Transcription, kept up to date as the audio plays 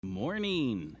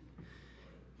Morning.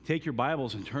 Take your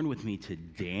Bibles and turn with me to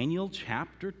Daniel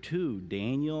chapter 2.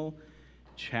 Daniel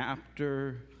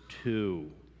chapter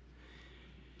 2.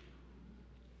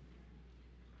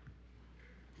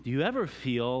 Do you ever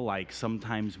feel like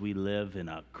sometimes we live in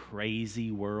a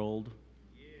crazy world?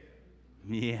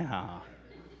 Yeah.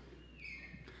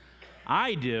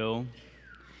 I do.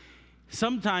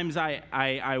 Sometimes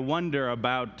I wonder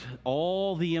about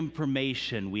all the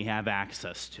information we have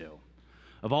access to,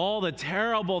 of all the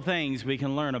terrible things we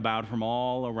can learn about from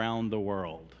all around the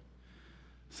world.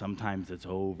 Sometimes it's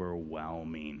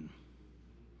overwhelming.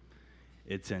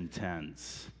 It's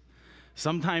intense.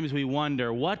 Sometimes we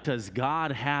wonder, what does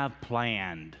God have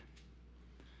planned?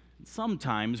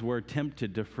 Sometimes we're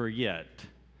tempted to forget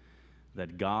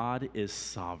that God is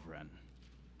sovereign.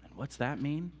 And what's that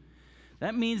mean?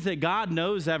 That means that God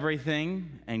knows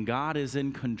everything and God is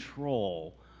in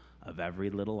control of every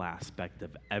little aspect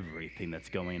of everything that's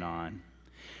going on.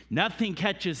 Nothing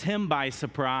catches him by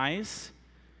surprise.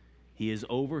 He is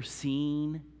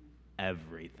overseeing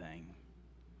everything.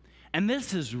 And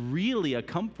this is really a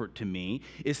comfort to me,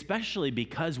 especially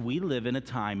because we live in a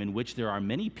time in which there are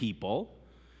many people,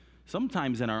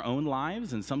 sometimes in our own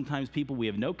lives and sometimes people we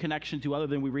have no connection to other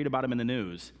than we read about them in the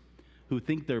news, who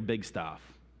think they're big stuff,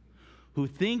 who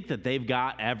think that they've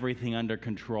got everything under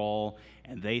control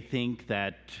and they think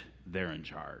that they're in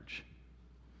charge.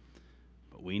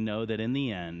 But we know that in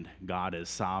the end, God is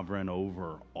sovereign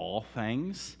over all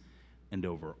things and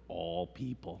over all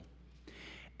people.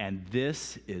 And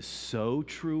this is so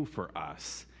true for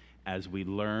us as we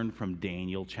learn from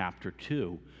Daniel chapter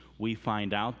 2. We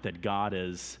find out that God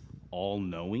is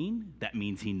all-knowing. That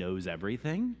means he knows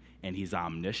everything, and he's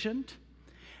omniscient.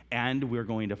 And we're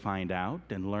going to find out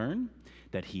and learn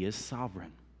that he is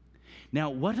sovereign. Now,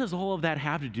 what does all of that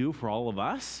have to do for all of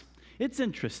us? It's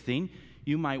interesting.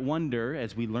 You might wonder,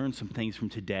 as we learn some things from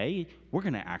today, we're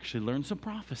going to actually learn some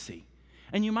prophecy.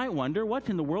 And you might wonder, what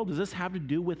in the world does this have to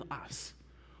do with us?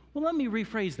 Well, let me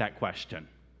rephrase that question.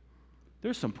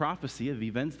 There's some prophecy of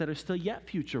events that are still yet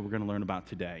future we're going to learn about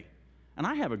today. And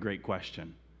I have a great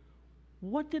question.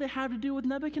 What did it have to do with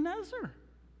Nebuchadnezzar?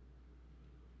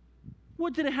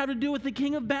 What did it have to do with the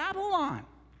king of Babylon?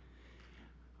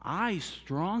 I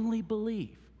strongly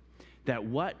believe that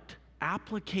what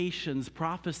applications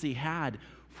prophecy had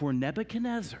for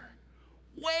Nebuchadnezzar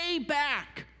way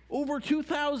back over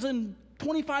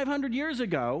 2,500 years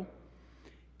ago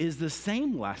is the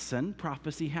same lesson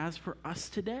prophecy has for us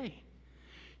today.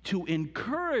 To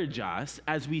encourage us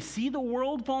as we see the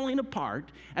world falling apart,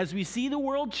 as we see the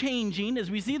world changing, as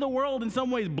we see the world in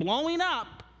some ways blowing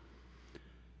up,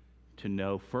 to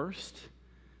know first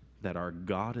that our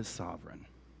God is sovereign.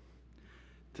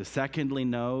 To secondly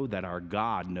know that our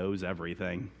God knows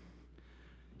everything.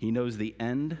 He knows the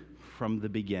end from the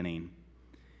beginning.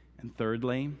 And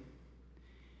thirdly,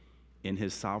 in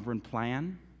his sovereign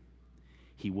plan,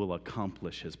 he will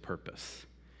accomplish his purpose.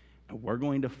 And we're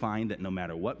going to find that no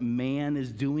matter what man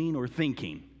is doing or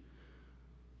thinking,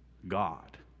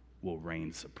 God will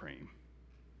reign supreme.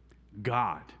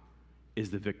 God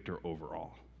is the victor over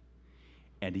all.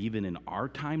 And even in our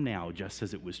time now, just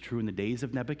as it was true in the days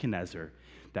of Nebuchadnezzar,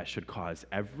 that should cause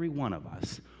every one of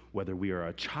us, whether we are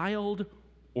a child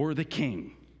or the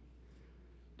king,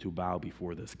 to bow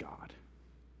before this God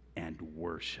and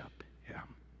worship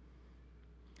him.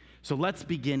 So let's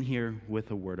begin here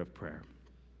with a word of prayer.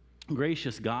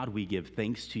 Gracious God, we give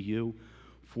thanks to you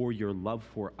for your love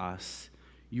for us,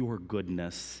 your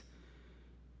goodness,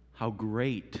 how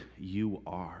great you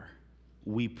are.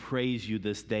 We praise you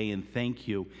this day and thank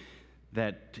you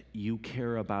that you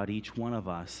care about each one of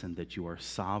us and that you are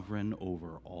sovereign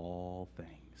over all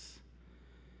things.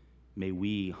 May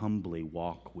we humbly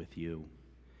walk with you.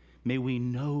 May we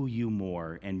know you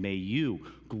more, and may you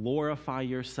glorify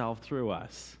yourself through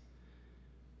us.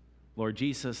 Lord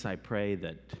Jesus, I pray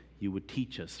that you would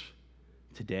teach us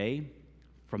today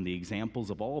from the examples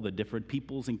of all the different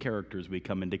peoples and characters we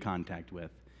come into contact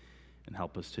with, and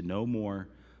help us to know more.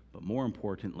 But more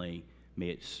importantly, may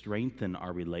it strengthen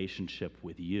our relationship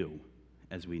with you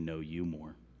as we know you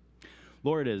more.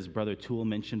 Lord, as Brother Toole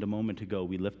mentioned a moment ago,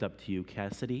 we lift up to you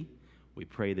Cassidy. We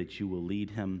pray that you will lead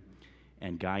him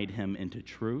and guide him into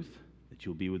truth, that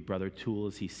you'll be with Brother Toole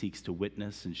as he seeks to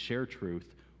witness and share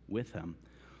truth with him.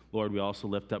 Lord, we also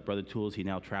lift up Brother Toole as he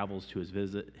now travels to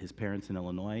visit his parents in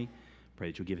Illinois. Pray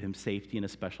that you'll give him safety and a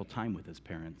special time with his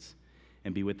parents.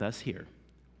 And be with us here.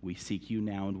 We seek you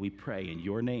now and we pray in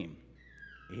your name.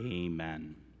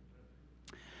 Amen.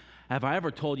 Have I ever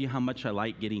told you how much I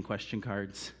like getting question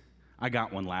cards? I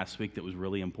got one last week that was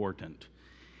really important.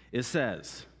 It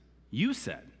says, you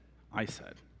said, I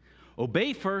said,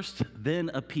 Obey first, then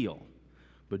appeal.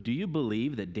 But do you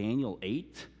believe that Daniel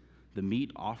ate the meat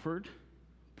offered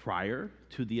prior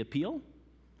to the appeal?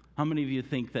 How many of you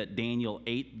think that Daniel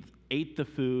ate the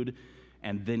food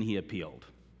and then he appealed?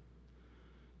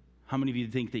 How many of you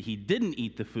think that he didn't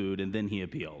eat the food and then he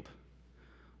appealed?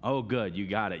 Oh, good, you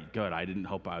got it. Good. I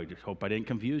hope I didn't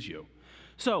confuse you.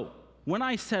 So, when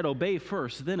I said obey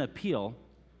first, then appeal,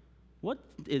 what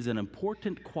is an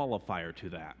important qualifier to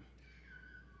that?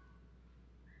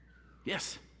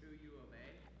 Yes? Who you obey?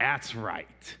 That's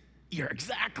right. You're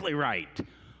exactly right.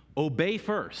 Obey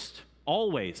first.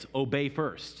 Always obey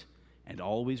first. And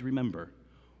always remember,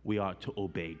 we ought to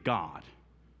obey God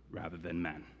rather than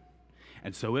men.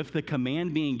 And so if the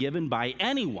command being given by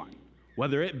anyone,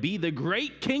 whether it be the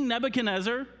great King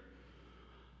Nebuchadnezzar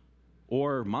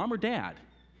or mom or dad,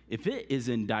 if it is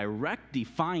in direct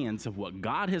defiance of what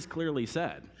God has clearly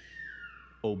said,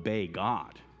 obey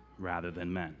God rather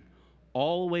than men.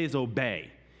 Always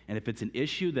obey. And if it's an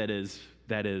issue that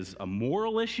is a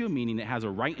moral issue, meaning it has a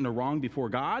right and a wrong before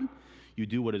God, you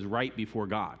do what is right before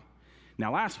God.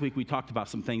 Now, last week we talked about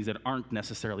some things that aren't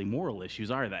necessarily moral issues,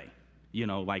 are they? You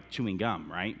know, like chewing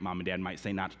gum, right? Mom and dad might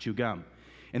say not to chew gum.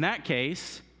 In that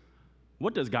case,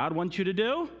 what does God want you to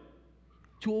do?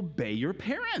 To obey your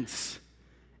parents.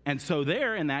 And so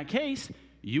there, in that case,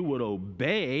 you would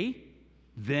obey,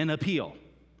 then appeal.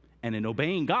 And in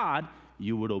obeying God,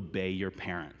 you would obey your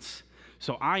parents.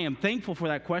 So I am thankful for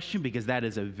that question because that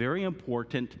is a very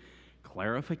important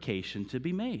clarification to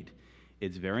be made.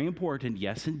 It's very important,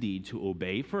 yes, indeed, to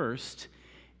obey first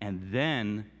and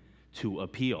then to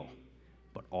appeal.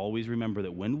 But always remember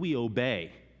that when we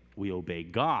obey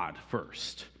God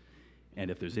first.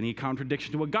 And if there's any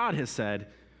contradiction to what God has said,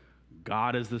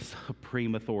 God is the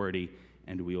supreme authority,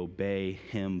 and we obey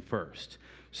him first.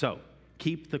 So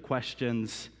keep the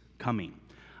questions coming.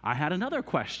 I had another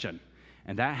question,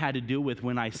 and that had to do with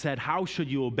when I said, how should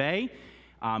you obey,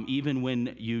 even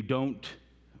when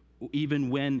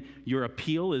your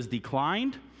appeal is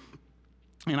declined?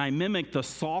 And I mimicked the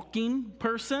sulking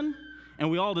person, and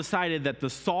we all decided that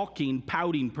the sulking,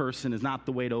 pouting person is not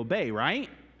the way to obey, right?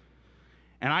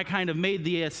 And I kind of made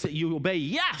you obey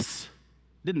yes,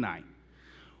 didn't I?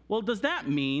 Well, does that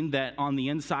mean that on the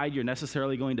inside you're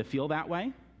necessarily going to feel that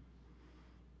way?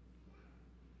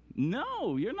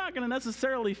 No, you're not going to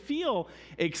necessarily feel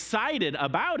excited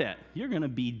about it. You're going to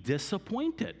be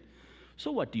disappointed.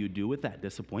 So what do you do with that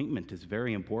disappointment is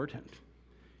very important.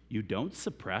 You don't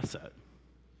suppress it.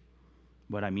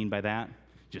 What I mean by that?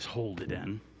 Just hold it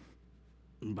in.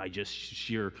 By just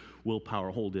sheer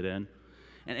willpower, hold it in.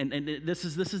 And this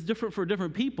is different for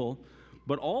different people,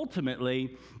 but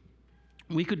ultimately,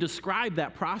 we could describe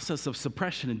that process of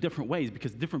suppression in different ways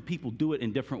because different people do it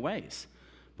in different ways.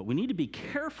 But we need to be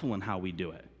careful in how we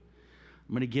do it.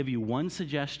 I'm going to give you one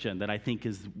suggestion that I think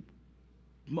is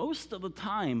most of the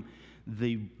time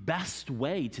the best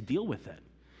way to deal with it.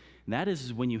 And that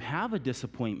is when you have a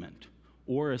disappointment,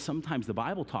 or as sometimes the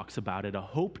Bible talks about it, a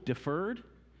hope deferred,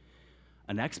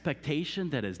 an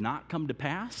expectation that has not come to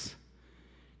pass,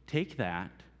 take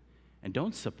that and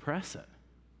don't suppress it,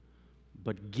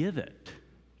 but give it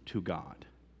to God.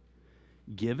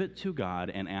 Give it to God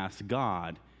and ask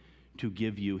God to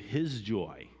give you his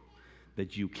joy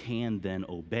that you can then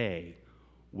obey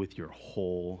with your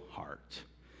whole heart.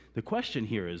 The question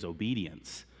here is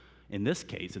obedience. In this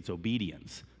case, it's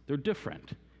obedience. They're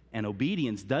different. And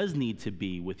obedience does need to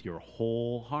be with your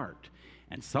whole heart.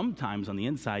 And sometimes on the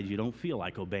inside, you don't feel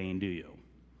like obeying, do you?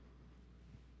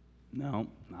 No,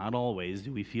 not always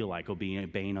do we feel like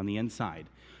obeying on the inside.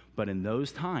 But in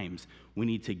those times, we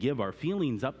need to give our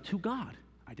feelings up to God.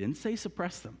 I didn't say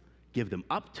suppress them. Give them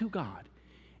up to God.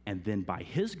 And then by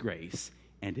his grace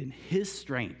and in his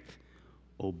strength,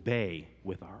 obey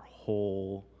with our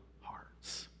whole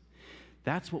hearts.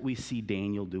 That's what we see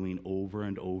Daniel doing over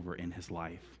and over in his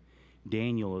life.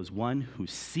 Daniel is one who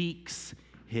seeks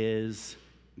his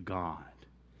God.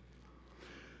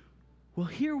 Well,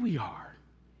 here we are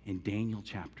in Daniel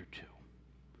chapter 2.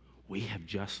 We have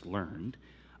just learned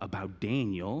about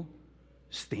Daniel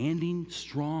standing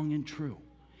strong and true.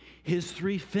 His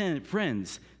three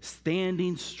friends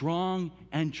standing strong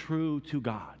and true to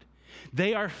God.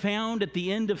 They are found at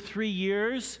the end of 3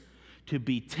 years to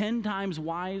be 10 times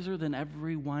wiser than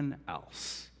everyone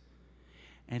else.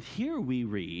 And here we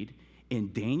read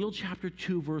in Daniel chapter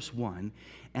 2, verse 1,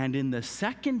 and in the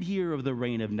second year of the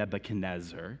reign of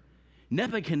Nebuchadnezzar,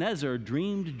 Nebuchadnezzar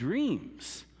dreamed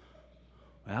dreams.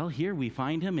 Well, here we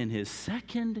find him in his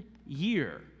second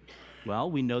year.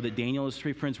 Well, we know that Daniel and his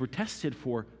three friends were tested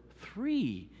for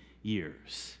 3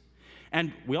 years.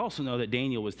 And we also know that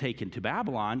Daniel was taken to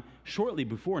Babylon shortly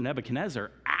before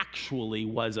Nebuchadnezzar actually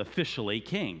was officially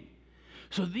king.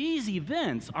 So these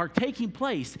events are taking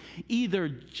place either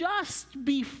just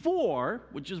before,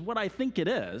 which is what I think it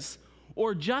is,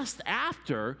 or just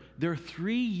after their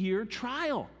 3-year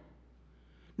trial.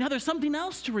 Now, there's something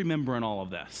else to remember in all of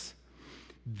this.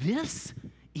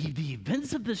 The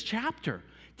events of this chapter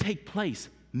take place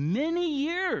many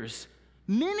years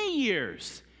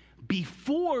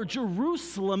before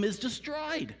Jerusalem is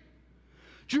destroyed.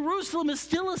 Jerusalem is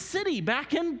still a city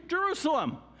back in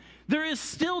Jerusalem. There is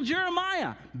still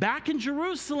Jeremiah back in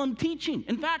Jerusalem teaching.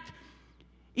 In fact,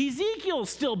 Ezekiel's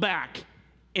still back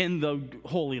in the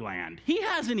Holy Land. He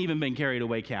hasn't even been carried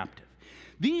away captive.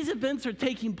 These events are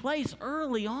taking place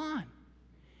early on.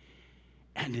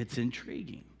 And it's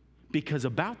intriguing because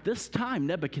about this time,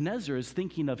 Nebuchadnezzar is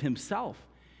thinking of himself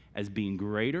as being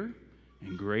greater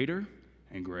and greater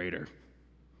and greater.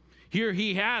 Here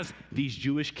he has these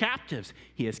Jewish captives.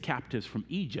 He has captives from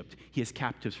Egypt. He has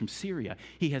captives from Syria.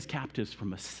 He has captives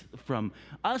from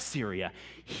Assyria.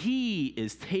 He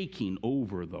is taking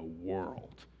over the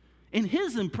world. In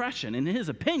his impression, in his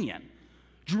opinion,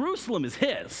 Jerusalem is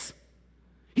his.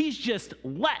 He's just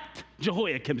let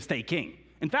Jehoiakim stay king.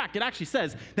 In fact, it actually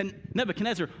says that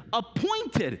Nebuchadnezzar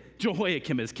appointed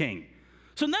Jehoiakim as king.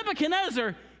 So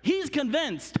Nebuchadnezzar, he's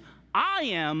convinced, I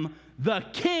am the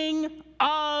king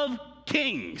of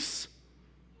kings.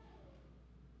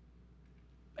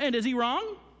 And is he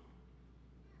wrong?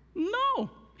 No,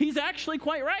 he's actually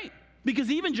quite right.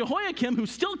 Because even Jehoiakim,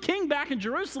 who's still king back in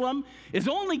Jerusalem, is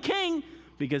only king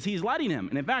because he's letting him.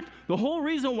 And in fact, the whole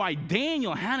reason why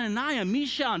Daniel, Hananiah,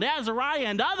 Mishael, and Azariah,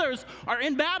 and others are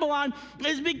in Babylon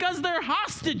is because they're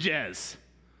hostages.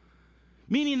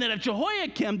 Meaning that if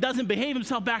Jehoiakim doesn't behave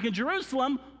himself back in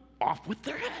Jerusalem, off with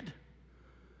their head.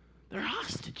 They're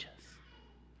hostages.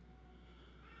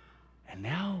 And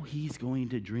now he's going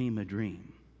to dream a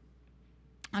dream.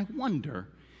 I wonder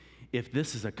if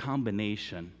this is a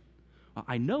combination.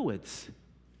 I know it's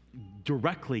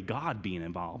directly God being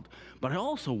involved, but I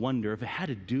also wonder if it had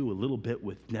to do a little bit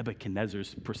with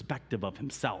Nebuchadnezzar's perspective of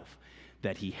himself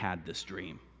that he had this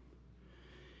dream.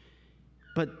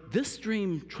 But this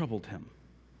dream troubled him.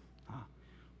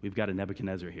 We've got a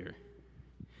Nebuchadnezzar here.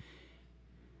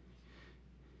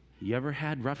 You ever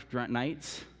had rough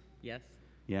nights? Yes.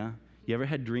 Yeah? You ever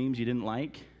had dreams you didn't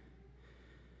like?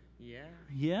 Yeah.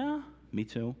 Yeah? Me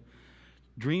too.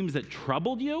 Dreams that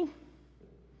troubled you?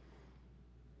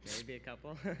 Maybe a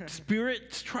couple.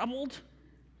 Spirits troubled?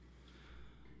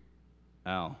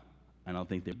 Oh, I don't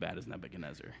think they're bad as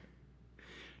Nebuchadnezzar.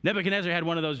 Nebuchadnezzar had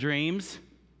one of those dreams.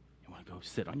 You want to go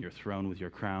sit on your throne with your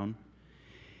crown?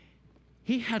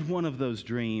 He had one of those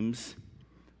dreams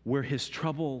where his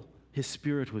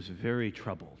spirit was very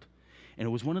troubled. And it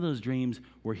was one of those dreams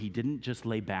where he didn't just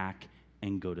lay back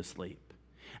and go to sleep.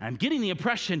 And I'm getting the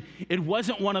impression it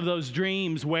wasn't one of those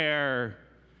dreams where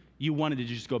you wanted to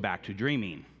just go back to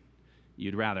dreaming.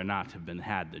 You'd rather not have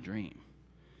had the dream.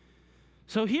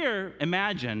 So here,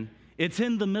 imagine, it's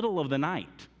in the middle of the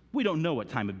night. We don't know what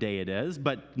time of day it is,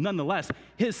 but nonetheless,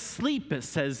 his sleep, it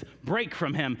says, break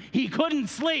from him. He couldn't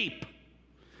sleep.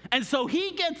 And so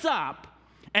he gets up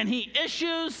and he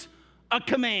issues a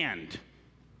command.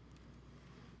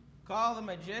 Call the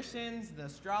magicians, the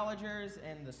astrologers,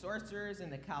 and the sorcerers,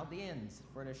 and the Chaldeans,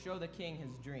 for to show the king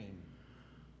his dream.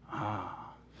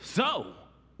 So,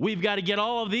 we've got to get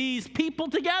all of these people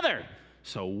together.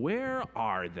 So where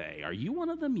are they? Are you one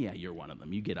of them? Yeah, you're one of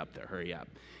them. You get up there. Hurry up.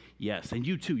 Yes, and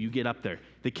you too. You get up there.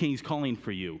 The king's calling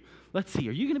for you. Let's see.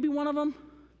 Are you going to be one of them?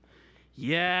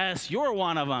 Yes, you're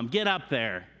one of them. Get up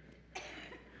there.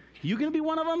 You going to be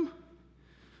one of them?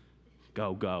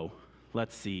 Go.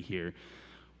 Let's see here.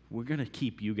 We're going to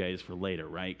keep you guys for later,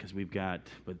 right? Because we've got,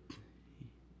 but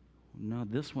no,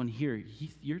 this one here,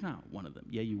 you're not one of them.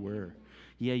 Yeah, you were.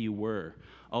 Yeah, you were.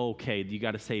 Okay, you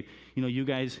got to say, you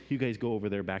guys go over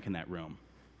there back in that room.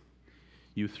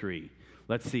 You three.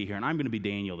 Let's see here. And I'm going to be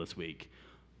Daniel this week.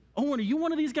 Oh, and are you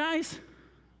one of these guys?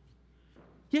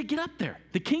 Yeah, get up there.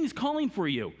 The king's calling for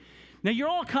you. Now, you're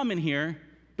all coming here,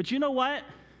 but you know what?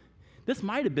 This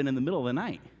might have been in the middle of the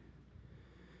night.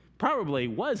 Probably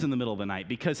was in the middle of the night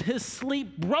because his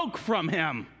sleep broke from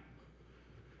him.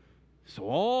 So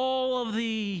all of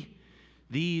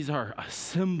these are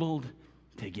assembled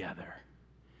together.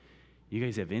 You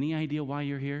guys have any idea why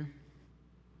you're here?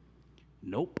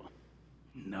 Nope.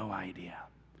 No idea.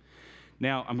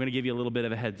 Now, I'm going to give you a little bit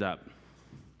of a heads up.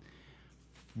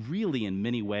 Really, in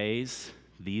many ways,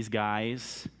 these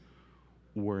guys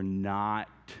were not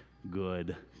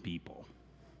good people.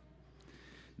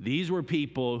 These were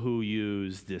people who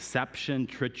used deception,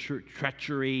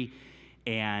 treachery,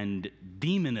 and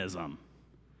demonism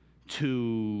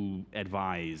to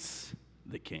advise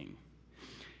the king.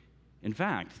 In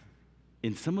fact,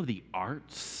 in some of the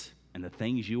arts and the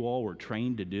things you all were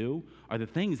trained to do are the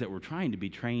things that we're trying to be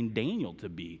trained Daniel to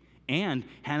be, and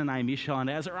Hananiah, Mishael, and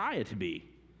Azariah to be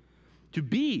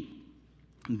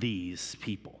these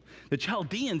people. The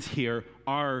Chaldeans here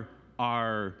are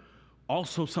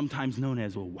also sometimes known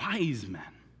as wise men.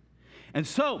 And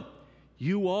so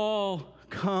you all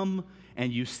come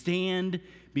and you stand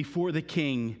before the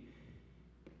king,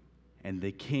 and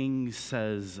the king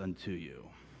says unto you,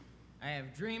 I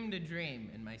have dreamed a dream,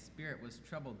 and my spirit was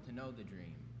troubled to know the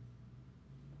dream.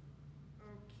 O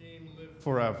king, live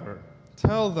forever.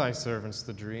 Tell thy servants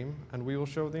the dream, and we will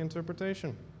show the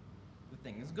interpretation. The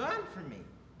thing is gone from me.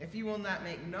 If you will not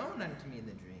make known unto me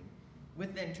the dream,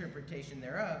 with the interpretation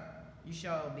thereof, you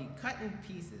shall be cut in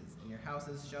pieces, and your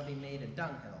houses shall be made a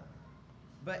dunghill.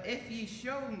 But if ye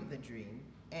show me the dream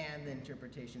and the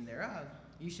interpretation thereof,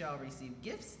 you shall receive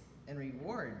gifts and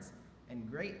rewards and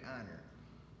great honor.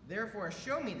 Therefore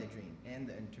show me the dream and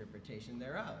the interpretation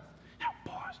thereof. Now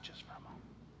pause just for a moment.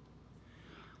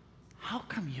 How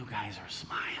come you guys are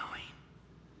smiling?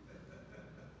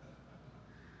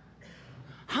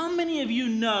 How many of you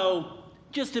know,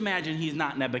 just imagine he's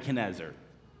not Nebuchadnezzar.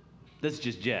 That's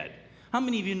just Jed. How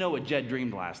many of you know what Jed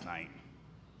dreamed last night?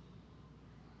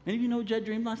 Any of you know what Jed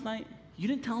dreamed last night? You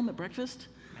didn't tell him at breakfast?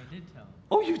 I did tell him.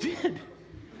 Oh, you did?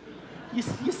 You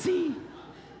see?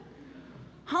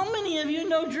 How many of you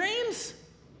know dreams?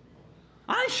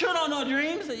 I sure don't know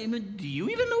dreams. Do you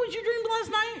even know what you dreamed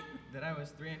last night? That I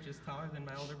was 3 inches taller than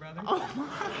my older brother? Oh,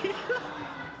 my.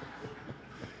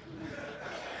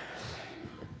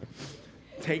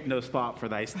 Take no thought for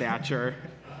thy stature.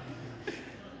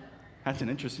 That's an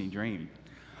interesting dream.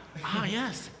 Ah,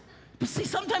 yes. But see,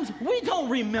 sometimes we don't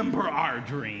remember our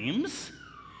dreams.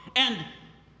 And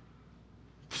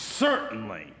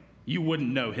certainly you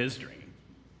wouldn't know his dream.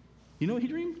 You know what he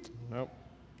dreamed? Nope.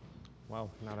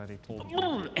 Well, now that he told you.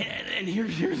 And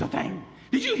here's the thing.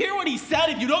 Did you hear what he said?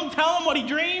 If you don't tell him what he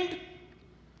dreamed,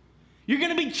 you're going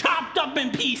to be chopped up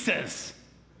in pieces.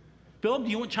 Philip,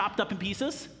 do you want chopped up in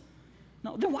pieces?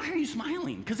 No, then why are you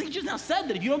smiling? Because he just now said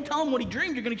that if you don't tell him what he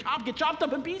dreamed, you're going to get chopped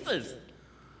up in pieces.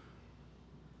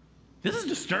 This is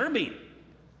disturbing.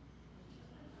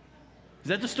 Is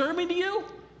that disturbing to you?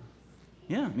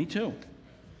 Yeah, me too.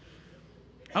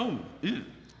 Oh, ew.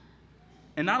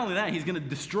 And not only that, he's going to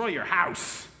destroy your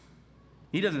house.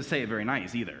 He doesn't say it very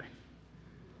nice either.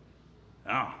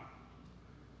 Oh.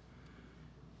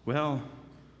 Well,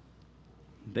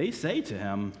 they say to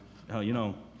him,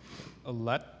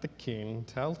 Let the king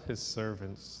tell his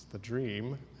servants the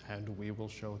dream, and we will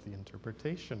show the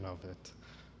interpretation of it.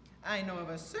 I know of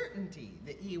a certainty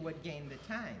that ye would gain the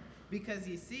time, because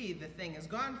ye see the thing is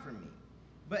gone from me.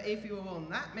 But if you will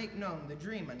not make known the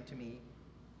dream unto me,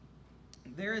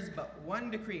 there is but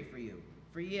one decree for you,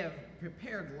 for ye have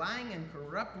prepared lying and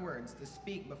corrupt words to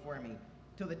speak before me,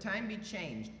 till the time be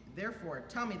changed. Therefore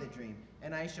tell me the dream,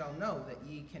 and I shall know that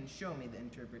ye can show me the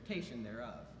interpretation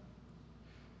thereof.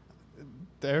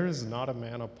 There is not a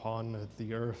man upon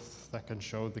the earth that can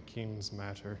show the king's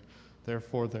matter.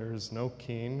 Therefore there is no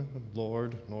king,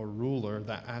 lord, nor ruler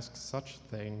that asks such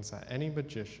things at any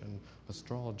magician,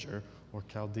 astrologer, or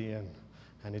Chaldean.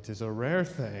 And it is a rare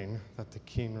thing that the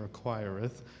king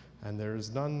requireth, and there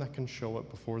is none that can show it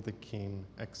before the king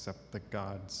except the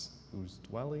gods, whose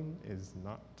dwelling is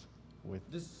not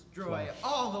with Destroy flesh.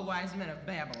 all the wise men of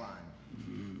Babylon.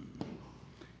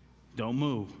 don't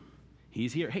move.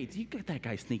 He's here. Hey, you got that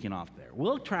guy sneaking off there.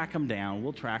 We'll track him down.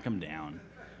 Let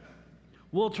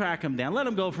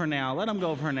him go for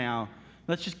now.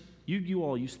 Let's just,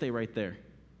 you stay right there.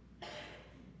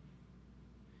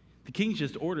 The king's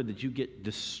just ordered that you get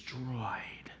destroyed.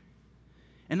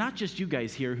 And not just you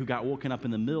guys here who got woken up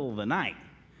in the middle of the night.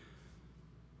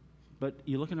 But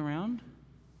you looking around?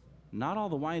 Not all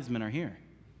the wise men are here.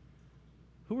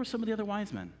 Who are some of the other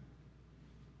wise men?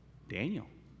 Daniel,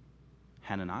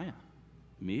 Hananiah,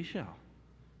 Mishael,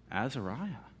 Azariah.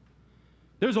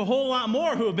 There's a whole lot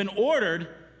more who have been ordered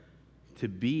to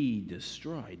be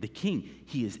destroyed. The king,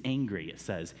 he is angry, it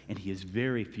says, and he is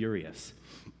very furious.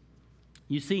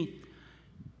 You see,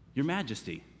 Your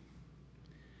Majesty,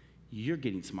 you're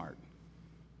getting smart.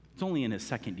 It's only in his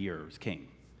second year as king.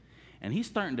 And he's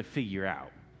starting to figure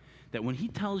out that when he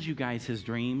tells you guys his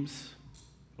dreams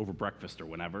over breakfast or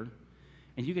whenever,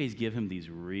 and you guys give him these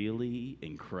really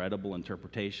incredible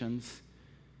interpretations,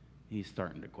 he's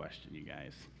starting to question you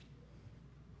guys.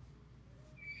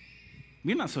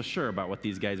 You're not so sure about what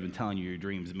these guys have been telling you your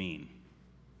dreams mean.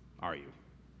 are you?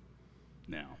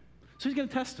 No. So he's going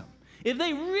to test them. If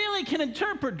they really can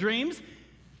interpret dreams,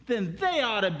 then they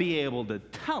ought to be able to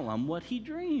tell him what he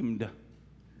dreamed,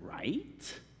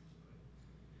 right?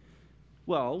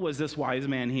 Well, was this wise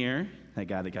man here, that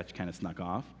guy that got you kind of snuck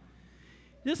off,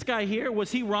 this guy here,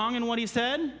 was he wrong in what he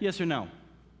said? Yes or no?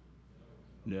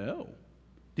 No.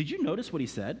 Did you notice what he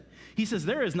said? He says,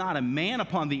 there is not a man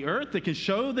upon the earth that can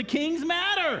show the king's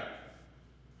matter.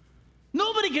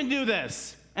 Nobody can do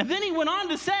this. And then he went on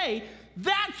to say,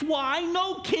 that's why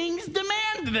no kings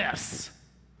demand this.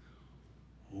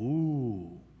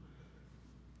 Ooh,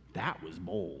 that was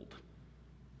bold.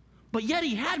 But yet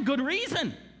he had good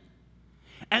reason.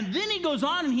 And then he goes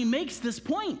on and he makes this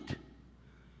point.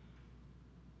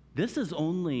 This is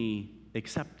only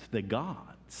except the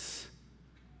gods.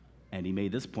 And he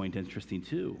made this point interesting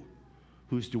too,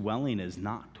 whose dwelling is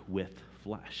not with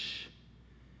flesh.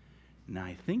 Now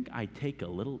I think I take a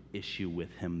little issue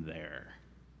with him there.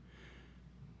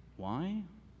 Why?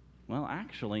 Well,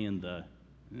 actually, in the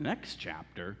next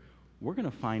chapter, we're going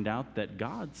to find out that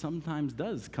God sometimes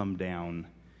does come down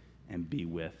and be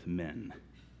with men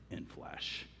in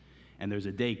flesh. And there's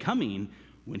a day coming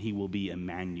when he will be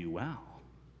Emmanuel.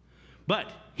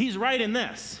 But he's right in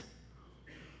this.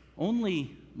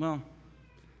 Only, well,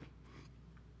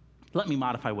 let me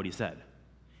modify what he said.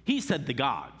 He said the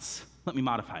gods. Let me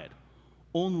modify it.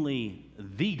 Only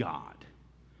the God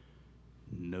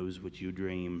knows what you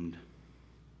dreamed.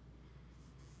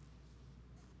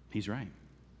 He's right.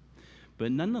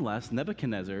 But nonetheless,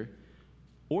 Nebuchadnezzar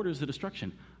orders the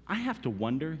destruction. I have to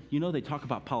wonder, they talk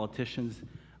about politicians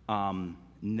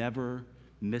never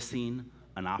missing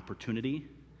an opportunity.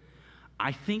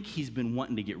 I think he's been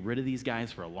wanting to get rid of these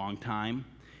guys for a long time,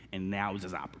 and now is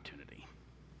his opportunity.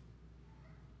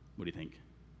 What do you think?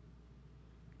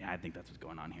 Yeah, I think that's what's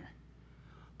going on here.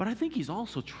 But I think he's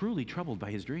also truly troubled by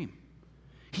his dream.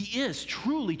 He is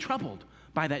truly troubled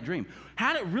by that dream.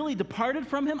 Had it really departed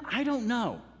from him? I don't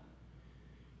know.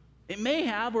 It may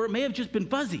have, or it may have just been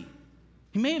fuzzy.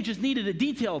 He may have just needed a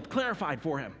detail clarified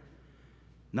for him.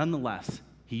 Nonetheless,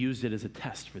 he used it as a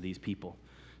test for these people.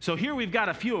 So here we've got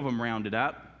a few of them rounded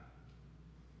up.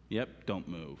 Yep, don't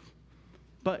move.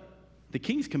 But the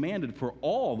king's commanded for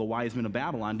all the wise men of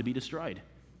Babylon to be destroyed.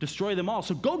 Destroy them all.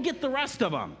 So go get the rest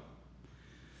of them.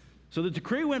 So the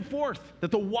decree went forth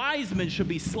that the wise men should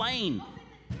be slain.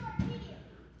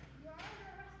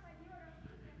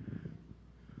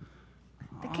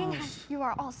 The king has, you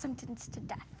are all sentenced to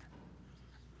death.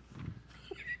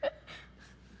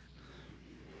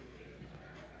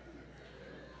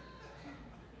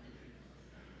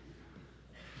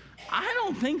 I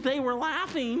don't think they were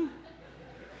laughing.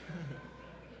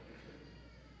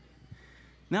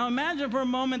 Now imagine for a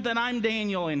moment that I'm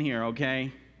Daniel in here,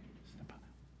 okay?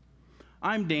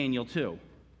 I'm Daniel too.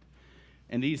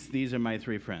 And these are my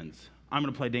three friends. I'm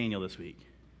going to play Daniel this week.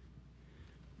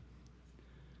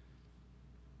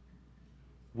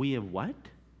 We have what?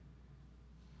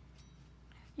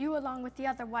 You, along with the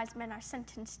other wise men, are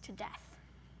sentenced to death.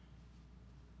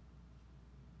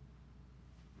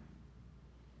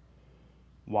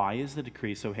 Why is the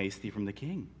decree so hasty from the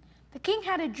king? The king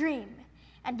had a dream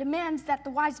and demands that the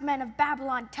wise men of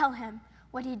Babylon tell him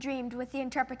what he dreamed with the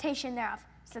interpretation thereof.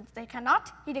 Since they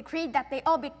cannot, he decreed that they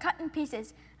all be cut in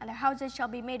pieces, and their houses shall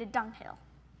be made a dunghill.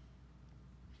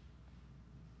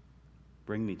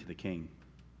 Bring me to the king.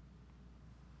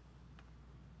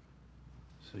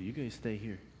 So you guys stay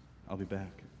here. I'll be back.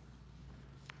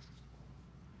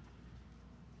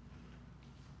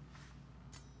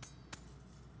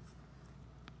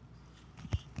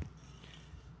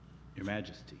 Your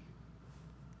Majesty,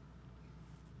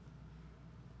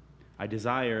 I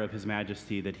desire of His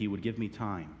Majesty that He would give me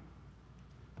time,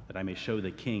 that I may show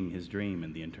the king his dream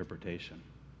and the interpretation.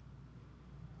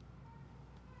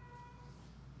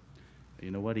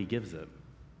 You know what? He gives it.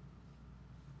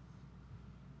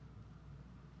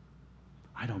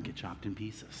 I don't get chopped in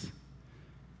pieces,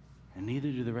 and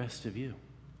neither do the rest of you.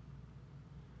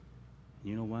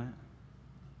 You know what?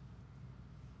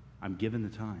 I'm given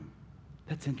the time.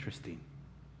 That's interesting.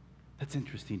 That's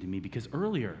interesting to me because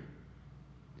earlier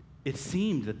it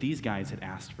seemed that these guys had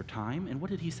asked for time, and what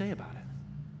did he say about it?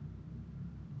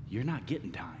 You're not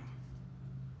getting time.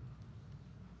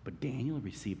 But Daniel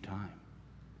received time.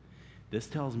 This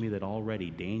tells me that already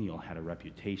Daniel had a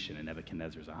reputation in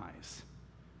Nebuchadnezzar's eyes.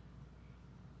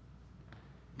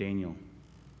 Daniel,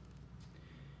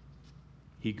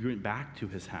 he went back to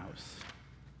his house.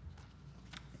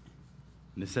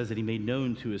 And it says that he made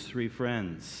known to his three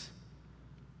friends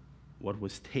what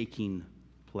was taking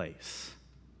place.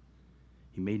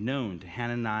 He made known to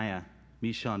Hananiah,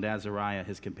 Mishael, and Azariah,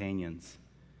 his companions.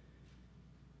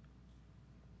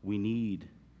 we need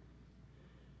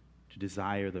to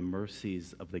desire the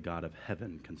mercies of the God of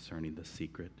heaven concerning the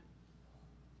secret,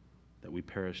 that we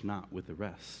perish not with the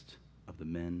rest of the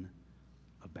men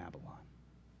of Babylon.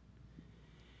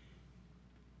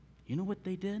 You know what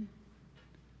they did?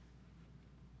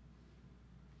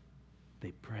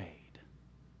 They prayed.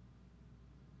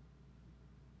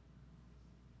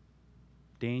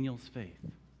 Daniel's faith.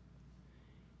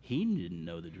 He didn't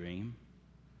know the dream,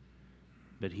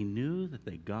 but he knew that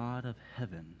the God of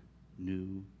heaven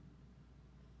knew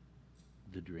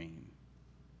the dream.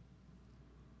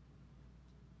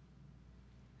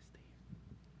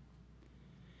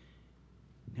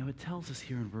 Now it tells us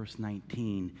here in verse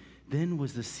 19, then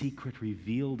was the secret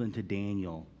revealed unto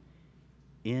Daniel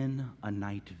in a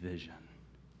night vision.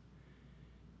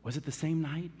 Was it the same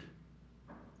night?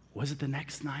 Was it the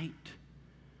next night?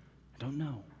 I don't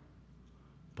know.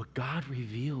 But God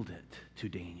revealed it to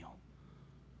Daniel,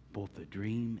 both the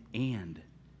dream and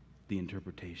the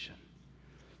interpretation.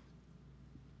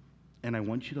 And I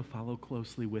want you to follow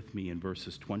closely with me in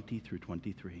verses 20 through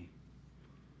 23.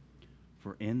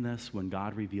 For in this, when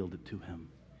God revealed it to him,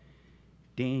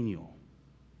 Daniel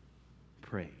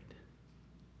prayed,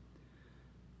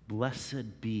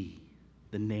 "Blessed be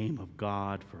the name of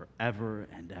God forever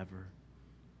and ever.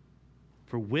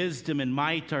 For wisdom and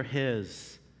might are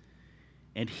his,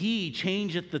 and he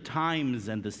changeth the times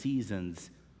and the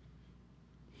seasons.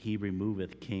 He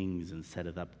removeth kings and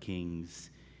setteth up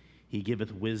kings. He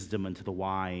giveth wisdom unto the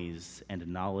wise, and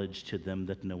knowledge to them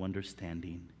that know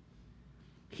understanding.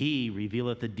 He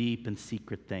revealeth the deep and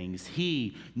secret things.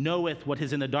 He knoweth what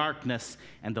is in the darkness,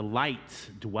 and the light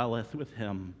dwelleth with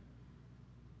him.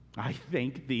 I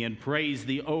thank thee and praise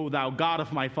thee, O thou God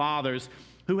of my fathers,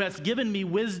 who hast given me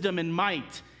wisdom and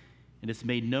might, and hast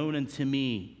made known unto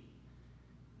me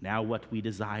now what we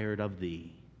desired of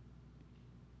thee.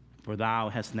 For thou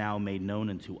hast now made known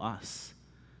unto us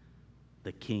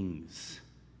the king's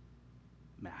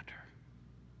matter."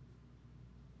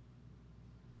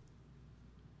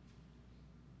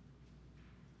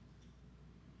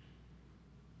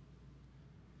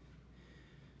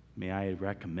 May I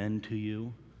recommend to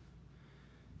you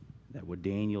that what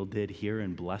Daniel did here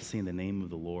in blessing the name of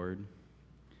the Lord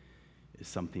is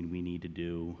something we need to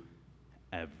do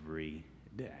every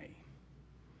day.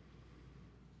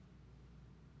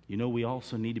 You know, we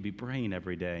also need to be praying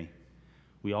every day.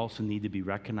 We also need to be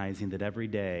recognizing that every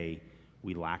day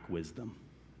we lack wisdom.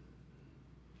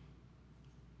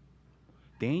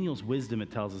 Daniel's wisdom, it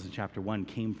tells us in chapter 1,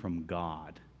 came from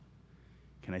God.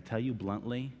 Can I tell you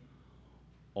bluntly?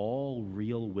 All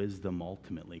real wisdom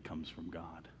ultimately comes from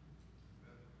God.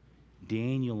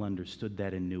 Daniel understood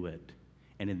that and knew it.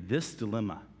 And in this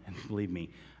dilemma, and believe me,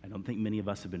 I don't think many of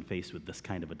us have been faced with this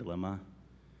kind of a dilemma,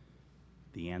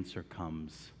 the answer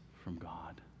comes from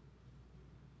God.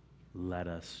 Let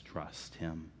us trust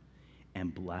him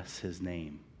and bless his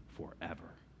name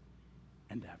forever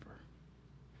and ever.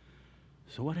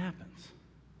 So what happens?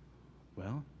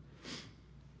 Well,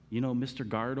 you know, Mr.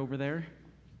 Guard over there,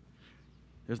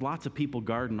 there's lots of people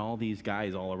guarding all these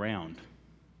guys all around.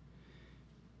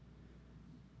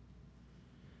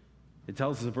 It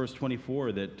tells us in verse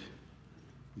 24 that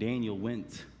Daniel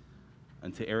went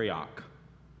unto Arioch,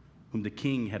 whom the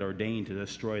king had ordained to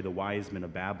destroy the wise men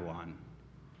of Babylon.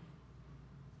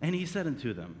 And he said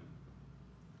unto them,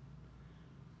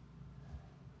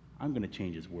 I'm going to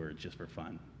change his words just for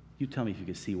fun. You tell me if you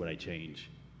can see what I change.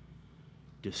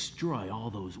 Destroy all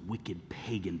those wicked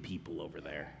pagan people over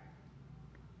there.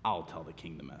 I'll tell the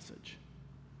king the message.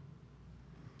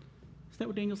 Is that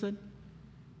what Daniel said?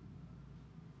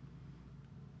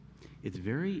 It's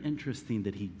very interesting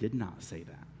that he did not say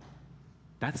that.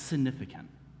 That's significant.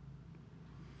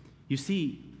 You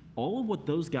see, all of what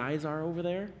those guys are over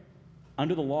there,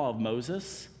 under the law of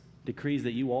Moses, decrees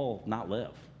that you all not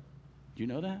live. Do you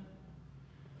know that?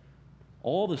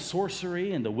 All the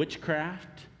sorcery and the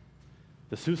witchcraft,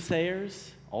 the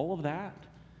soothsayers, all of that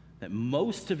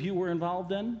most of you were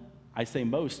involved in. I say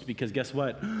most because guess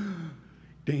what?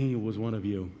 Daniel was one of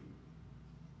you.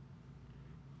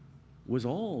 Was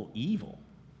all evil.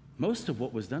 Most of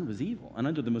what was done was evil. And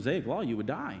under the Mosaic law, you would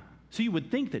die. So you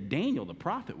would think that Daniel, the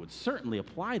prophet, would certainly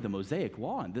apply the Mosaic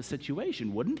law in this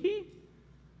situation, wouldn't he?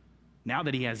 Now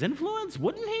that he has influence,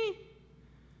 wouldn't he?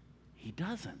 He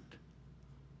doesn't.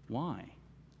 Why?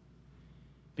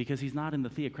 Because he's not in the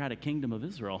theocratic kingdom of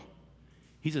Israel.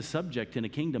 He's a subject in a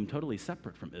kingdom totally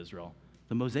separate from Israel.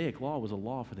 The Mosaic law was a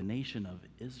law for the nation of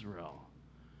Israel.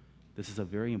 This is a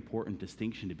very important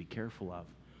distinction to be careful of.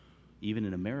 Even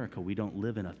in America, we don't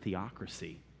live in a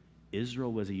theocracy.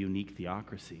 Israel was a unique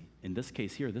theocracy. In this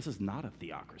case here, this is not a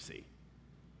theocracy.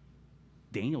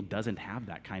 Daniel doesn't have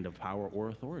that kind of power or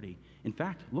authority. In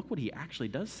fact, look what he actually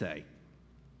does say.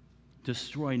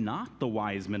 Destroy not the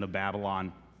wise men of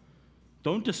Babylon.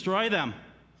 Don't destroy them.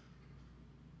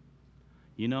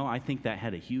 You know, I think that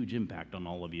had a huge impact on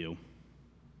all of you.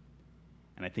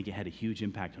 And I think it had a huge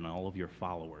impact on all of your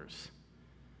followers.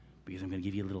 Because I'm going to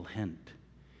give you a little hint.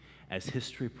 As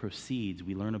history proceeds,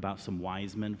 we learn about some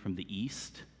wise men from the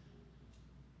East.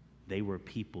 They were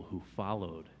people who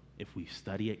followed, if we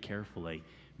study it carefully,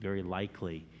 very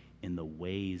likely in the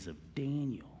ways of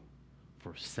Daniel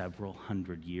for several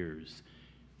hundred years,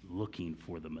 looking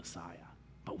for the Messiah.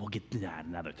 But we'll get to that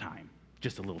another time,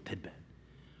 just a little tidbit.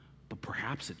 But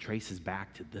perhaps it traces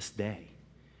back to this day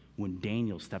when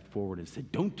Daniel stepped forward and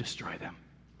said, don't destroy them,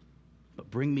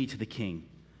 but bring me to the king.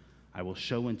 I will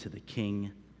show unto the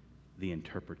king the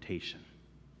interpretation.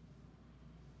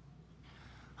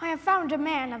 I have found a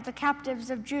man of the captives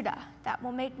of Judah that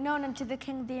will make known unto the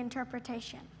king the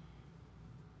interpretation.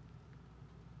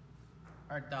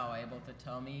 Art thou able to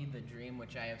tell me the dream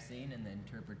which I have seen and the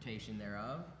interpretation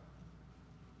thereof?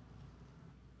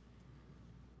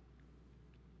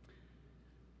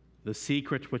 The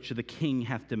secret which the king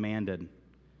hath demanded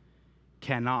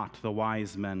cannot the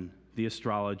wise men, the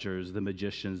astrologers, the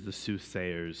magicians, the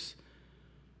soothsayers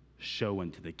show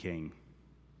unto the king.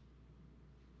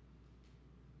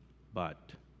 But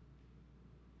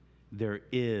there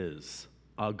is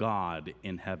a God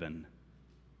in heaven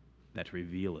that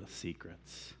revealeth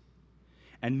secrets,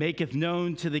 and maketh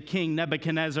known to the king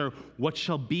Nebuchadnezzar what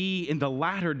shall be in the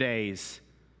latter days.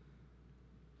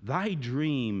 Thy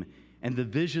dream and the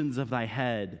visions of thy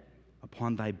head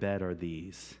upon thy bed are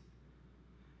these.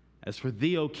 As for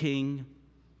thee, O king,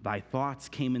 thy thoughts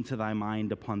came into thy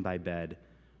mind upon thy bed,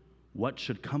 what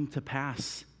should come to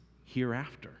pass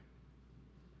hereafter.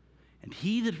 And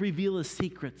he that revealeth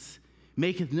secrets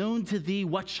maketh known to thee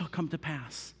what shall come to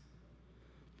pass.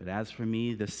 But as for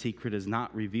me, the secret is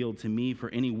not revealed to me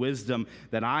for any wisdom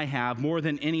that I have more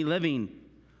than any living,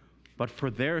 but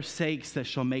for their sakes that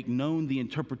shall make known the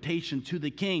interpretation to the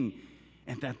king,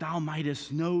 and that thou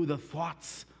mightest know the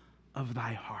thoughts of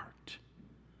thy heart.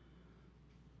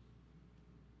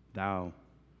 Thou,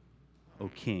 O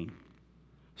king,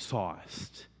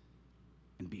 sawest,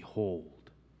 and behold,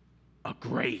 a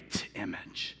great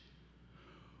image,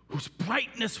 whose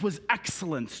brightness was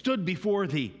excellent, stood before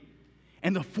thee,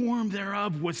 and the form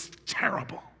thereof was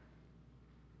terrible.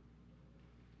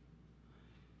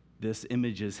 This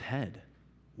image's head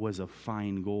was of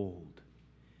fine gold,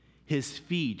 his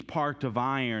feet part of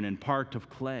iron and part of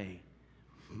clay.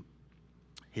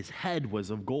 His head was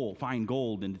of gold, fine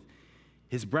gold, and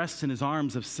his breasts and his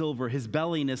arms of silver, his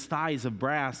belly and his thighs of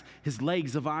brass, his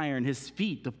legs of iron, his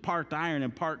feet of part iron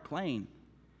and part clay.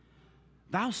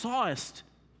 Thou sawest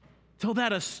till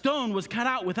that a stone was cut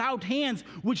out without hands,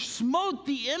 which smote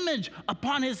the image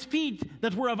upon his feet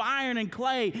that were of iron and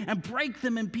clay, and brake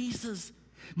them in pieces.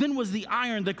 Then was the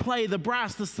iron, the clay, the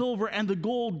brass, the silver, and the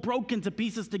gold broken to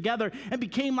pieces together, and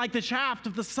became like the shaft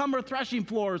of the summer threshing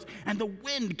floors, and the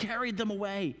wind carried them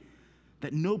away,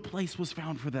 that no place was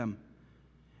found for them.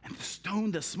 And the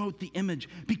stone that smote the image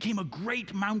became a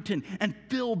great mountain, and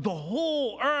filled the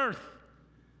whole earth.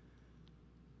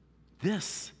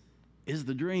 This is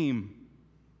the dream.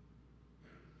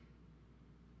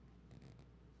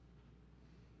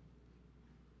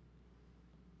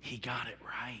 He got it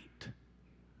right.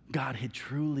 God had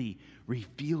truly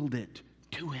revealed it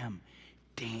to him.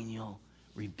 Daniel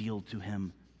revealed to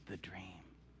him the dream.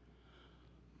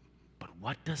 But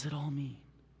what does it all mean?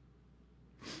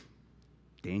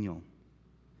 Daniel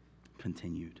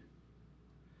continued,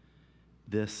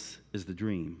 this is the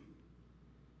dream,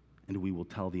 and we will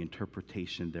tell the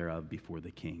interpretation thereof before the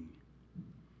king.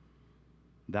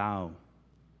 Thou,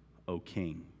 O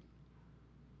king,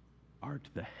 art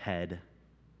the head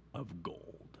of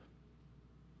gold.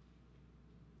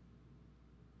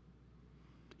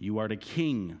 You are the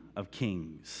King of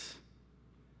kings,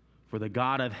 for the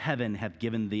God of heaven hath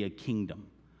given thee a kingdom,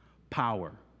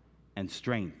 power, and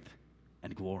strength,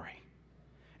 and glory.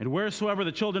 And wheresoever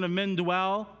the children of men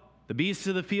dwell, the beasts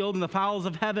of the field and the fowls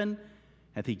of heaven,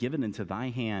 hath he given into thy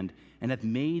hand, and hath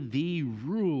made thee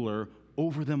ruler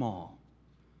over them all.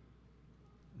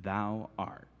 Thou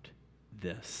art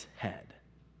this head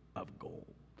of gold.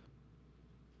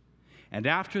 And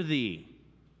after thee,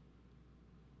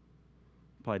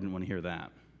 probably didn't want to hear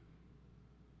that.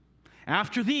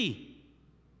 After thee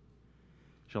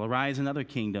shall arise another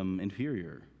kingdom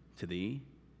inferior to thee,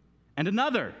 and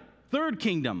another, third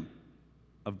kingdom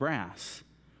of brass,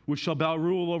 which shall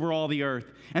rule over all the earth.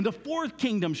 And the fourth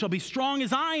kingdom shall be strong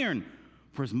as iron,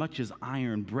 For as much as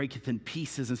iron breaketh in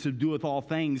pieces and subdueth all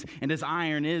things, and as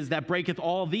iron is that breaketh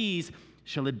all these,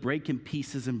 shall it break in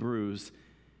pieces and bruise.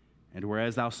 And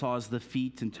whereas thou sawest the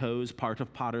feet and toes, part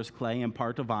of potter's clay and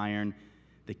part of iron,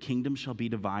 the kingdom shall be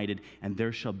divided, and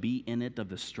there shall be in it of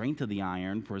the strength of the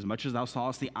iron, for as much as thou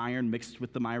sawest the iron mixed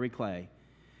with the miry clay.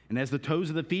 And as the toes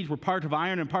of the feet were part of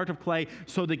iron and part of clay,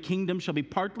 so the kingdom shall be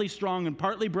partly strong and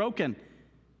partly broken.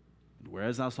 And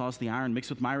whereas thou sawest the iron mixed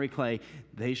with miry clay,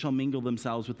 they shall mingle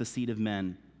themselves with the seed of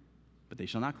men, but they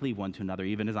shall not cleave one to another,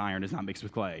 even as iron is not mixed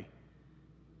with clay.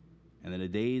 And in the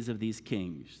days of these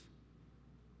kings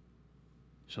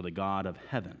shall the God of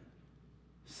heaven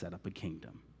set up a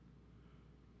kingdom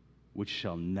which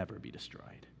shall never be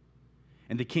destroyed.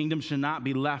 And the kingdom shall not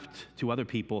be left to other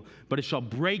people, but it shall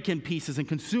break in pieces and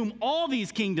consume all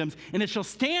these kingdoms, and it shall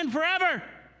stand forever.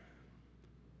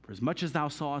 For as much as thou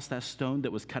sawest that stone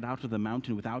that was cut out of the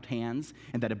mountain without hands,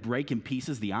 and that it brake in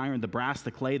pieces the iron, the brass,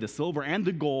 the clay, the silver, and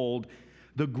the gold,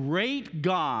 the great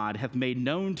God hath made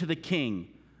known to the king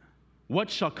what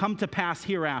shall come to pass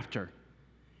hereafter.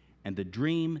 And the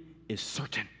dream is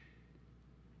certain,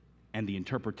 and the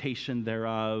interpretation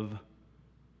thereof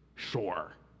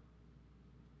sure.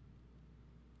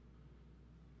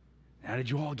 Now, did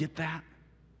you all get that?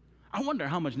 I wonder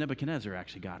how much Nebuchadnezzar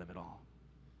actually got of it all.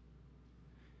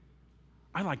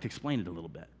 I'd like to explain it a little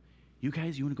bit. You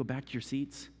guys, you want to go back to your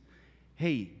seats?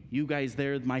 Hey, you guys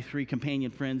there, my 3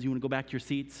 companion friends, you want to go back to your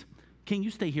seats? King,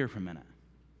 you stay here for a minute.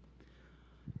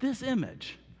 This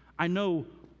image, I know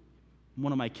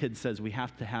one of my kids says we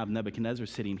have to have Nebuchadnezzar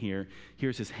sitting here.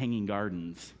 Here's his hanging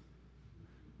gardens.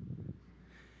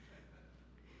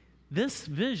 This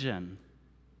vision,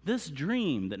 this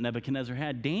dream that Nebuchadnezzar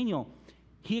had, Daniel,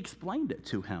 he explained it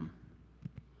to him.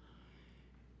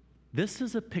 This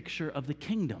is a picture of the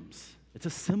kingdoms. It's a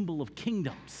symbol of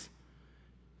kingdoms.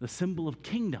 The symbol of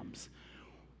kingdoms.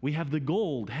 We have the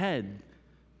gold head,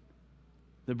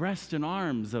 the breast and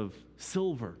arms of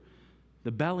silver,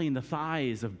 the belly and the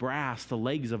thighs of brass, the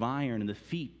legs of iron, and the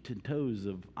feet and toes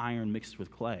of iron mixed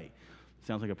with clay.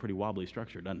 Sounds like a pretty wobbly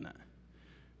structure, doesn't it?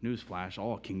 Newsflash,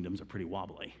 all kingdoms are pretty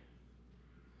wobbly.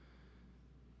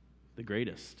 The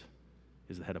greatest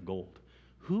is the head of gold.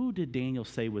 Who did Daniel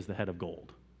say was the head of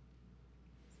gold?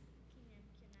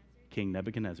 King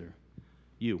Nebuchadnezzar.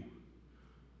 You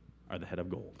are the head of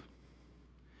gold.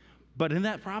 But in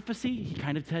that prophecy, he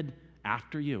kind of said,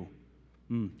 after you.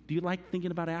 Do you like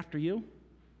thinking about after you?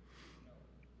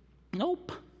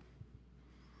 Nope.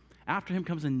 After him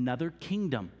comes another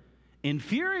kingdom,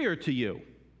 inferior to you.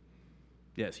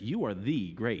 Yes, you are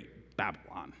the great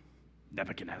Babylon,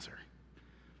 Nebuchadnezzar.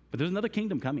 But there's another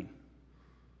kingdom coming.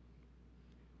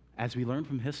 As we learn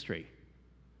from history,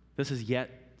 this is yet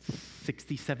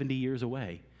 60, 70 years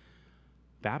away.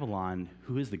 Babylon,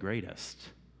 who is the greatest,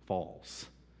 falls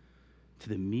to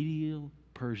the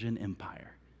Medo-Persian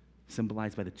Empire,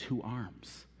 symbolized by the 2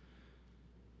 arms.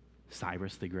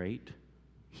 Cyrus the Great,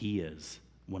 he is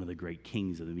one of the great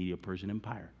kings of the Medo-Persian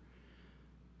Empire.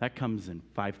 That comes in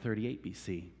 538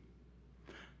 BC.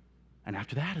 And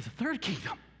after that is a 3rd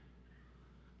kingdom,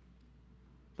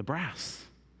 the brass,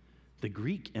 the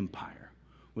Greek Empire.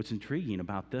 What's intriguing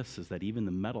about this is that even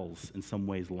the metals in some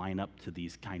ways line up to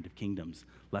these kind of kingdoms,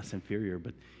 less inferior,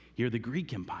 but here the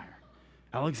Greek Empire.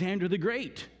 Alexander the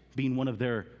Great being one of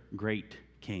their great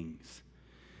kings.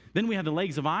 Then we have the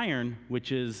legs of iron,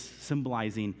 which is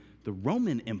symbolizing the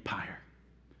Roman Empire.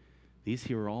 These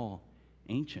here are all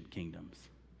ancient kingdoms.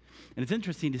 And it's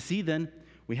interesting to see then,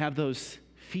 we have those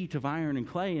feet of iron and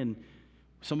clay, and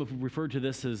some have referred to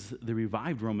this as the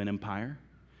revived Roman Empire,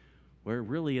 where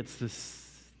really it's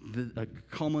a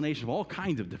culmination of all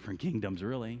kinds of different kingdoms,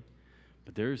 really.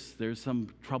 But there's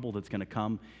some trouble that's going to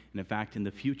come. And in fact, in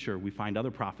the future, we find other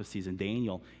prophecies in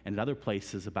Daniel and in other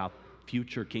places about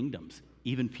future kingdoms,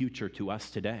 even future to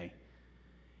us today.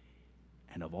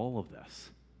 And of all of this,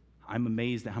 I'm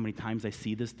amazed at how many times I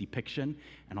see this depiction,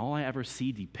 and all I ever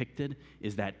see depicted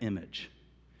is that image.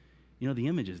 You know, the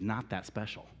image is not that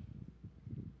special.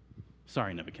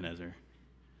 Sorry, Nebuchadnezzar.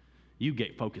 You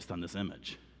get focused on this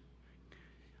image.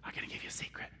 I'm going to give you a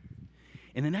secret.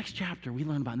 In the next chapter, we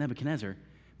learn about Nebuchadnezzar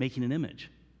making an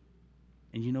image.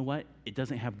 And you know what? It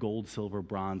doesn't have gold, silver,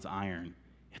 bronze, iron.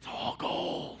 It's all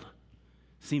gold.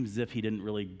 Seems as if he didn't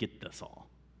really get this all.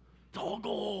 It's all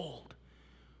gold.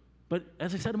 But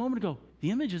as I said a moment ago,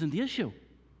 the image isn't the issue.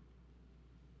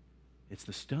 It's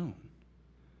the stone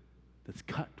that's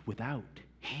cut without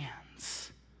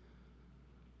hands.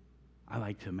 I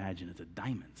like to imagine it's a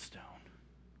diamond stone.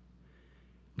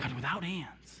 Cut without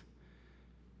hands.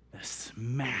 That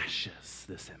smashes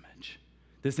this image.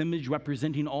 This image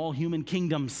representing all human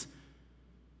kingdoms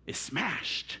is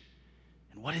smashed.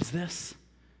 And what is this?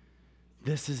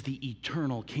 This is the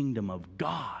eternal kingdom of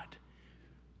God,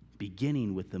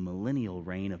 beginning with the millennial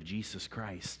reign of Jesus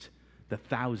Christ, the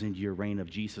 1,000-year reign of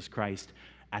Jesus Christ,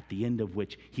 at the end of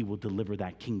which he will deliver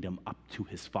that kingdom up to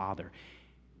his Father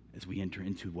as we enter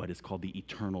into what is called the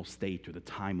eternal state, or the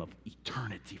time of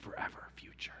eternity forever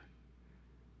future.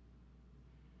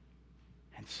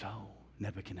 And so,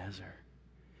 Nebuchadnezzar,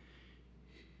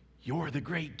 you're the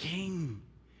great king.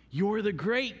 You're the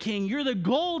great king. You're the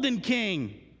golden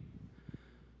king.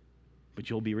 But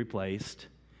you'll be replaced.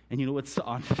 And you know what's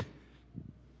on?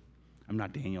 I'm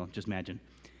not Daniel, just imagine.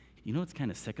 You know what's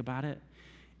kind of sick about it?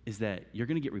 Is that you're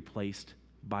going to get replaced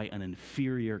by an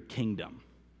inferior kingdom.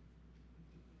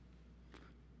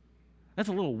 That's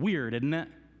a little weird, isn't it?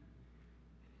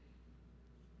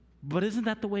 But isn't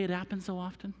that the way it happens so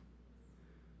often?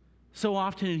 So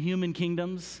often in human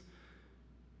kingdoms,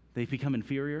 they become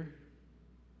inferior.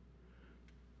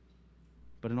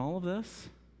 But in all of this,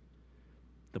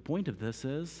 the point of this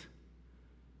is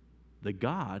the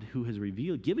God who has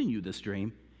given you this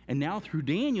dream, and now through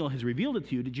Daniel has revealed it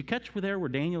to you. Did you catch where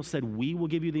Daniel said, we will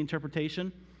give you the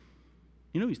interpretation?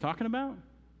 You know who he's talking about?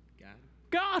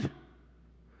 God.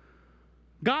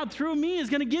 God through me is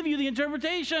going to give you the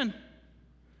interpretation.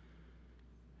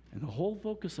 And the whole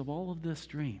focus of all of this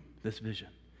dream, this vision,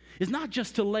 is not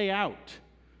just to lay out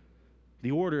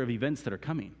the order of events that are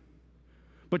coming,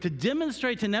 but to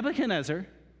demonstrate to Nebuchadnezzar,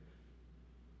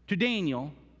 to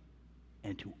Daniel,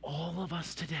 and to all of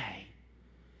us today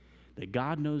that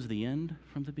God knows the end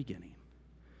from the beginning,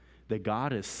 that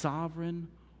God is sovereign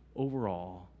over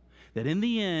all, that in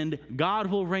the end, God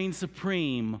will reign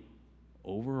supreme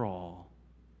over all.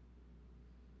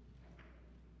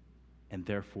 And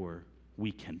therefore,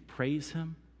 we can praise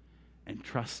him and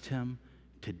trust him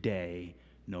today,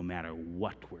 no matter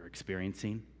what we're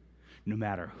experiencing, no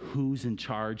matter who's in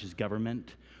charge as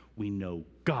government. We know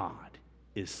God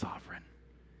is sovereign.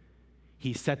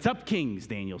 He sets up kings,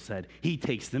 Daniel said. He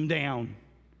takes them down.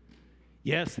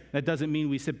 Yes, that doesn't mean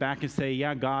we sit back and say,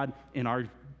 yeah, God, in our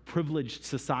privileged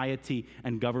society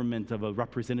and government of a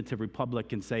representative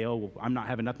republic, and say, oh, I'm not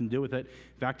having nothing to do with it.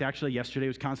 In fact, actually, yesterday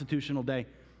was Constitutional Day,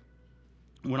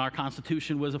 when our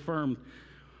Constitution was affirmed,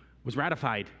 was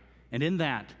ratified. And in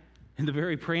that, in the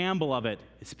very preamble of it,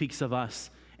 it speaks of us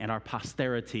and our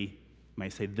posterity. I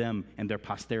might say them and their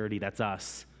posterity, that's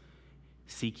us,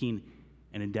 seeking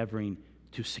and endeavoring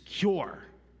to secure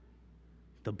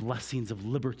the blessings of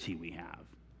liberty we have.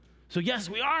 So yes,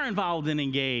 we are involved and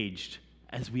engaged,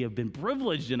 as we have been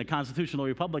privileged in a constitutional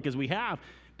republic as we have.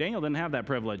 Daniel didn't have that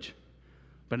privilege.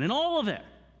 But in all of it,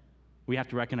 we have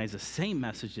to recognize the same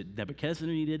message that Nebuchadnezzar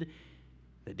needed,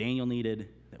 that Daniel needed,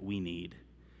 that we need.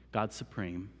 God's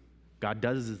supreme. God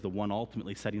is the one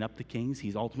ultimately setting up the kings.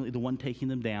 He's ultimately the one taking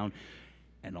them down.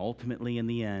 And ultimately, in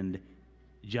the end,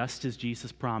 just as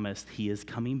Jesus promised, he is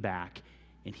coming back,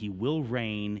 and he will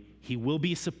reign. He will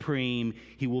be supreme.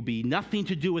 He will be nothing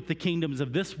to do with the kingdoms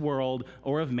of this world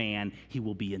or of man. He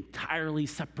will be entirely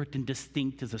separate and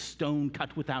distinct as a stone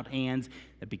cut without hands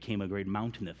that became a great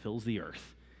mountain that fills the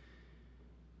earth.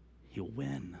 He'll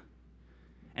win.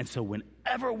 And so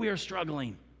whenever we are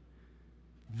struggling,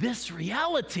 this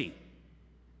reality,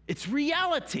 it's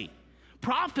reality.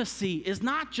 Prophecy is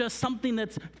not just something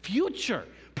that's future.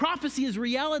 Prophecy is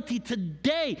reality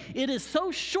today. It is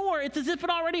so sure, it's as if it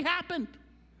already happened.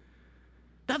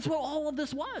 That's what all of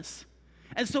this was.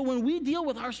 And so when we deal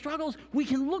with our struggles, we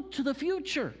can look to the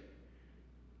future,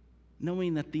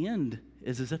 knowing that the end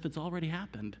is as if it's already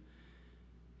happened,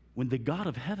 when the God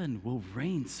of heaven will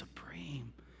reign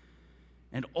supreme.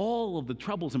 And all of the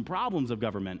troubles and problems of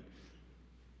government,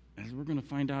 as we're going to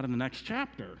find out in the next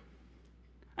chapter.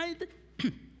 Let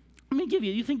me give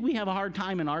you think we have a hard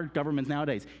time in our governments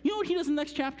nowadays. You know what he does in the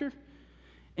next chapter?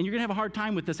 And you're going to have a hard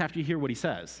time with this after you hear what he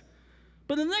says.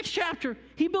 But in the next chapter,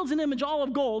 he builds an image all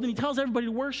of gold, and he tells everybody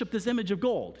to worship this image of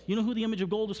gold. You know who the image of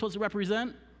gold is supposed to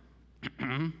represent?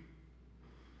 And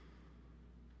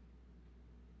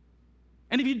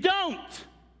if you don't,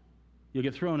 you'll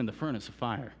get thrown in the furnace of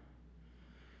fire.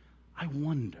 I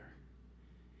wonder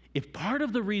if part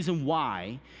of the reason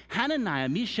why Hananiah,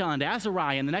 Mishael, and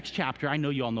Azariah in the next chapter, I know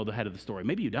you all know the head of the story,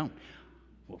 maybe you don't.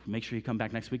 Well, make sure you come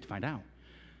back next week to find out.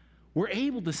 We're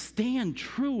able to stand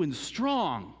true and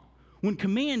strong when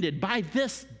commanded by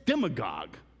this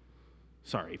demagogue.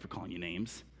 Sorry for calling you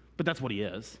names, but that's what he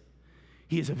is.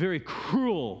 He is a very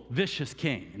cruel, vicious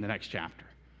king in the next chapter.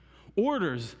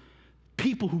 Orders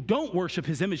people who don't worship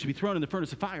his image to be thrown in the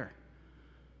furnace of fire.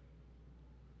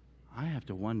 I have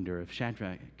to wonder if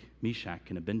Shadrach, Meshach,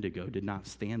 and Abednego did not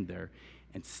stand there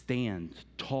and stand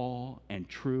tall and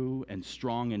true and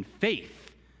strong in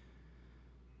faith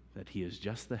that he is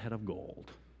just the head of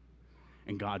gold.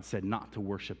 And God said not to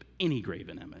worship any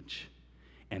graven image.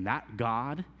 And that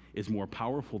God is more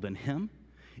powerful than him.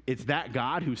 It's that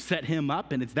God who set him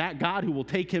up, and it's that God who will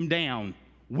take him down,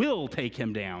 will take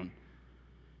him down.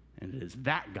 And it is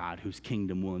that God whose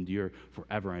kingdom will endure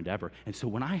forever and ever. And so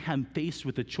when I am faced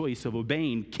with the choice of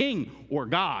obeying king or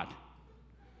God,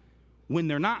 when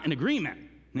they're not in agreement,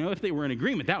 if they were in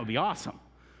agreement, that would be awesome.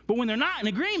 But when they're not in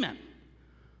agreement,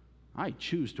 I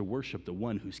choose to worship the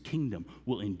one whose kingdom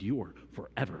will endure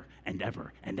forever and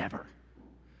ever and ever.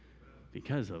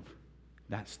 Because of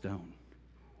that stone,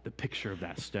 the picture of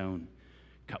that stone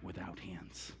cut without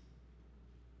hands.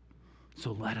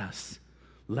 So let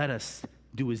us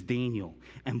do as Daniel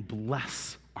and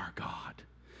bless our God.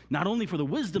 Not only for the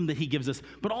wisdom that he gives us,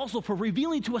 but also for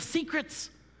revealing to us secrets.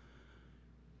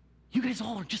 You guys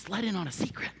all are just let in on a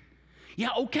secret. Yeah,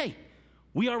 okay.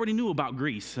 We already knew about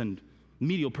Greece and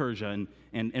Medial Persia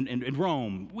and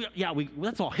Rome.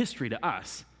 That's all history to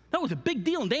us. That was a big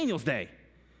deal in Daniel's day.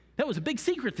 That was a big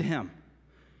secret to him.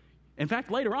 In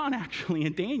fact, later on, actually,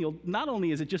 in Daniel, not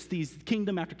only is it just these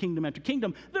kingdom after kingdom after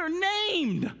kingdom, they're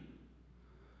named.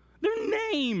 They're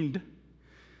named.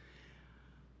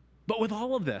 But with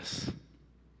all of this,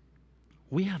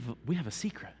 we have a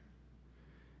secret.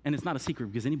 And it's not a secret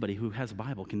because anybody who has a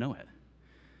Bible can know it.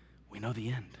 We know the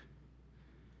end.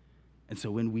 And so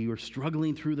when we are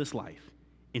struggling through this life,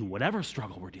 in whatever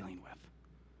struggle we're dealing with,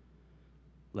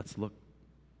 let's look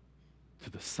to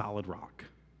the solid rock,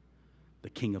 the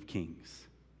King of Kings,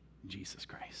 Jesus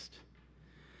Christ.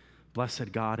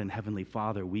 Blessed God and Heavenly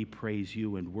Father, we praise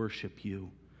you and worship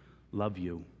you, love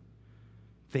you.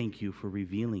 Thank you for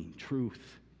revealing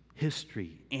truth,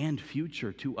 history, and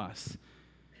future to us.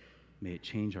 May it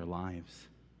change our lives.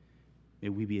 May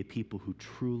we be a people who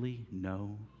truly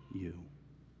know you,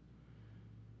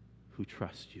 who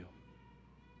trust you.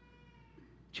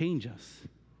 Change us,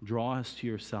 draw us to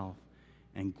yourself,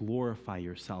 and glorify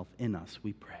yourself in us,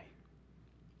 we pray.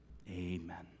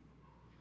 Amen.